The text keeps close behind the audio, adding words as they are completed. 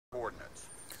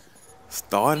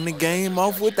Starting the game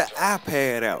off with the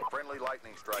iPad out.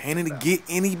 Can it get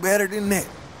any better than that?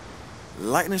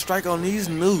 Lightning strike on these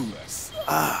noobs.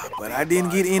 But I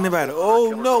didn't get anybody.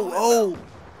 Oh no, oh.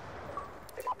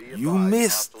 You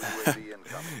missed.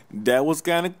 That was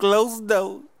kind of close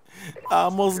though. I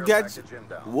almost got you.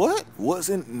 What?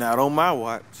 Not on my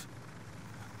watch.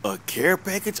 A care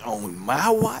package on my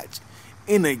watch?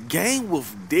 In a game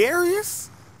with Darius?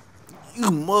 You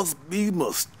must be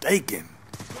mistaken.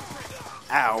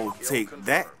 I'll take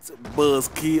that,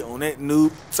 Buzzkid on that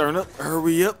noob. Turn up,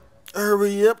 hurry up,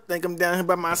 hurry up. Think I'm down here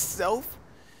by myself?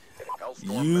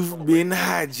 You've been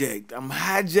hijacked. I'm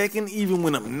hijacking even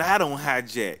when I'm not on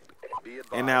hijack.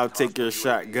 And I'll take your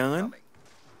shotgun.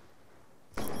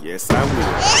 Yes, I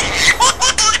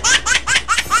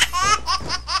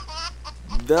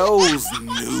will. Those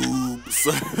noobs.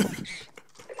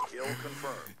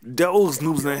 Those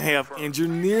noobs didn't have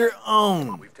engineer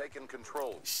on.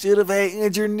 Should have had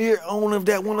engineer on if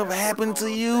that wouldn't have happened to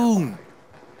you.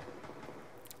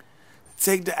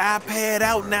 Take the iPad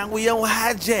out, now we on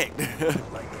hijack.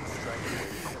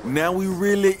 Now we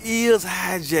really is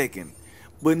hijacking.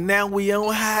 But now we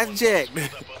on hijack.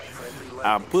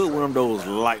 I put one of those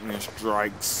lightning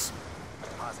strikes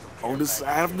on the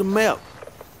side of the map.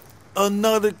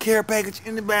 Another care package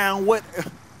inbound.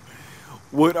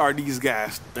 What are these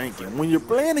guys thinking? When you're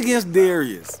playing against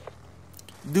Darius,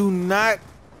 do not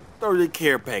throw your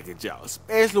care package out,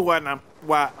 especially while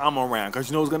I'm around, because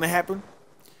you know what's going to happen?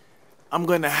 I'm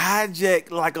going to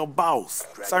hijack like a boss.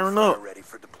 Turn up.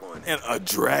 And a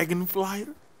dragon flyer?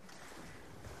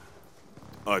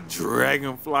 A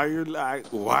dragon flyer? Like,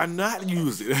 why not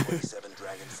use it?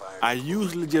 I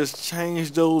usually just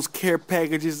change those care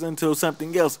packages into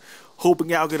something else,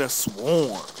 hoping I'll get a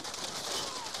swarm.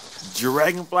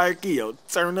 Dragon flyer kill.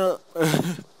 Turn up.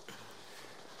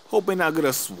 Hoping I'll get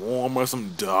a swarm or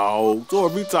some dogs or a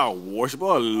VTOL warship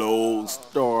or a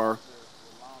lodestar.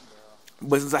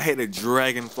 But since I had a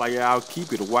dragon flyer, I'll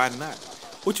keep it. Why not?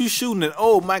 What you shooting at?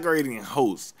 Oh, migrating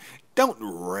host. Don't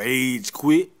rage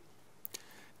quit.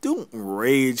 Don't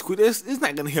rage quit. It's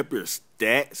not going to help your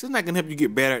stats. It's not going to help you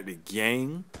get better at the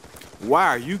game. Why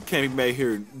are you coming back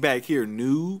here,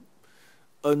 noob?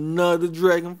 Another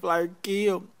dragon flyer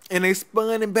kill. And they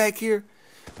spawning back here.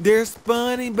 They're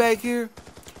spawning back here.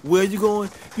 Where you going?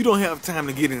 You don't have time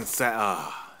to get inside.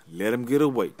 Let him get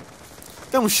away.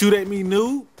 Don't shoot at me,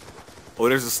 noob. Oh,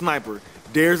 there's a sniper.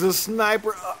 There's a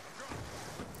sniper.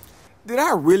 Did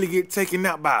I really get taken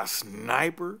out by a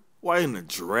sniper? Why in the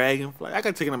dragonfly? I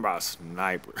got taken out by a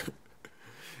sniper.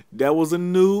 That was a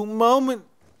new moment.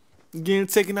 Getting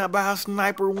taken out by a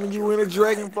sniper when you in a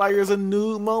dragonfly is a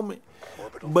new moment.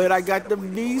 But I got the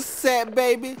VSAT,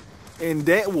 baby. And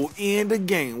that will end the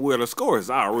game. Well, the score is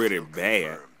already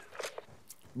bad.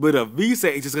 But a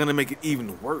VSAT is just going to make it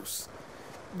even worse.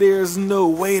 There's no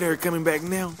way they're coming back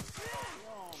now.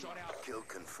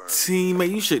 Teammate,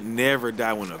 you should never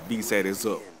die when a VSAT is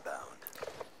up.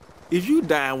 If you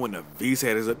die when a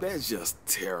VSAT is up, that's just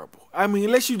terrible. I mean,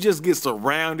 unless you just get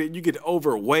surrounded, you get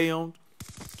overwhelmed,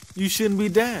 you shouldn't be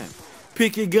dying.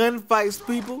 Pick your gunfights,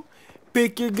 people.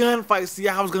 Pick your gunfights. See,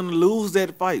 I was going to lose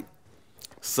that fight.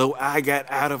 So I got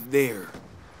out of there.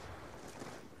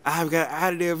 I got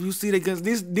out of there. If you see the guns,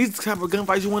 these type of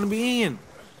gunfights you want to be in.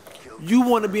 You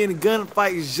want to be in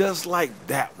gunfights just like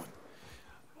that one.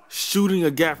 Shooting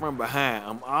a guy from behind.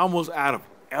 I'm almost out of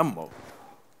ammo.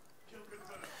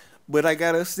 But I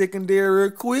got a secondary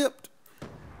equipped.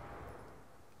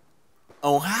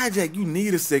 On hijack, you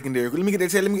need a secondary. Let me get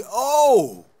that tail.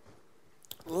 Oh!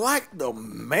 Like the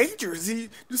Matrix. You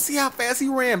see how fast he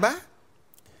ran by?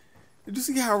 Did you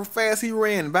see how fast he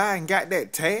ran by and got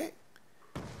that tag?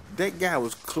 That guy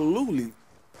was clearly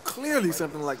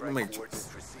something like the Matrix.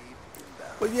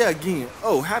 But yeah, again,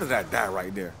 oh, how did I die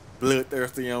right there?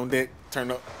 Bloodthirsty on deck.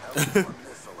 Turn up.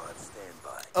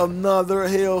 Another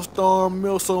hailstorm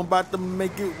missile about to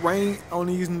make it rain on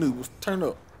these noobs. Turn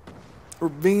up.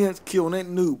 Revenge kill on that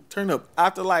noob. Turn up.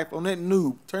 Afterlife on that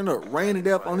noob. Turn up. Rain to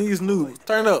death on these noobs.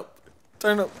 Turn up.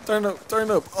 Turn up. Turn up.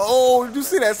 Turn up. Oh, did you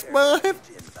see that spawn?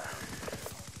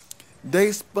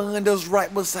 They spawned us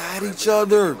right beside each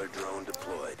other.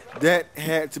 That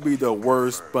had to be the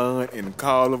worst spawn in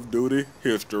Call of Duty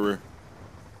history.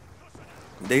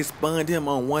 They spawned him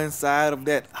on one side of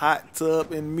that hot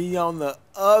tub and me on the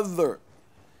other.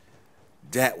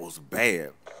 That was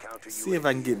bad. See if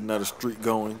I can get another streak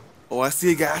going. Oh, I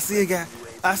see a guy. I see a guy.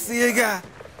 I see a guy.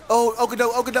 Oh,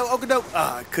 okadoke, okadoke, okadoke.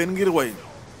 I couldn't get away.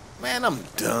 Man, I'm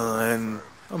done.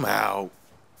 I'm out.